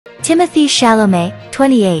Timothee Chalamet,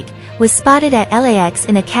 28, was spotted at LAX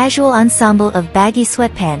in a casual ensemble of baggy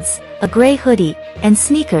sweatpants, a gray hoodie, and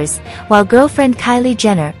sneakers, while girlfriend Kylie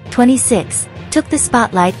Jenner, 26, took the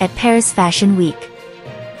spotlight at Paris Fashion Week.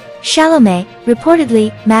 Chalamet, reportedly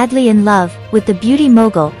madly in love with the beauty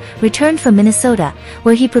mogul, returned from Minnesota,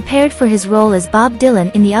 where he prepared for his role as Bob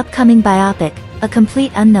Dylan in the upcoming biopic, A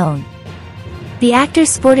Complete Unknown. The actor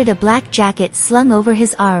sported a black jacket slung over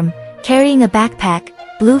his arm, carrying a backpack,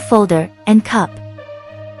 blue folder, and cup.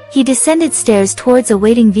 He descended stairs towards a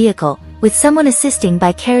waiting vehicle, with someone assisting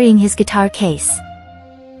by carrying his guitar case.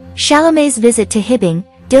 Chalamet's visit to Hibbing,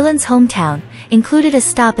 Dylan's hometown, included a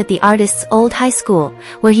stop at the artist's old high school,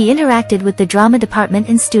 where he interacted with the drama department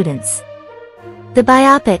and students. The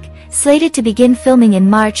biopic, slated to begin filming in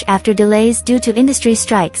March after delays due to industry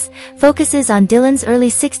strikes, focuses on Dylan's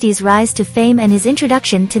early 60s rise to fame and his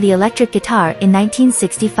introduction to the electric guitar in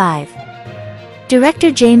 1965.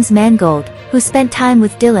 Director James Mangold, who spent time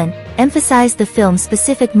with Dylan, emphasized the film's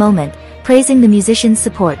specific moment, praising the musician's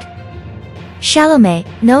support. Chalamet,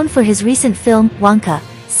 known for his recent film, Wonka,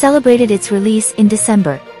 celebrated its release in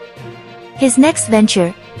December. His next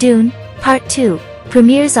venture, Dune, Part 2,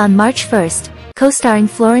 premieres on March 1st, co-starring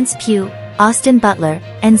Florence Pugh, Austin Butler,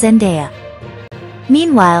 and Zendaya.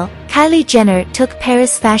 Meanwhile, Kylie Jenner took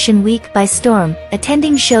Paris Fashion Week by storm,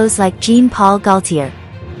 attending shows like Jean Paul Gaultier.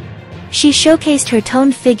 She showcased her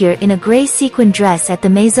toned figure in a gray sequin dress at the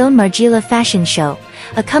Maison Margiela fashion show,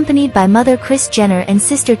 accompanied by mother Kris Jenner and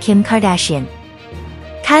sister Kim Kardashian.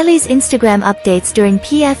 Kylie's Instagram updates during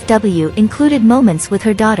PFW included moments with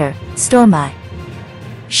her daughter, Stormi.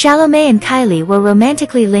 Chalamet and Kylie were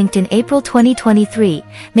romantically linked in April 2023,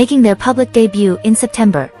 making their public debut in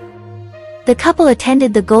September. The couple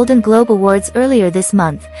attended the Golden Globe Awards earlier this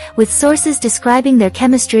month, with sources describing their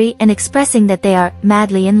chemistry and expressing that they are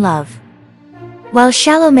madly in love. While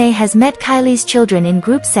Chalamet has met Kylie's children in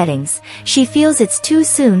group settings, she feels it's too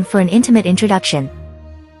soon for an intimate introduction.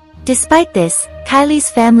 Despite this, Kylie's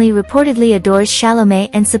family reportedly adores Chalamet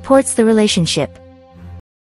and supports the relationship.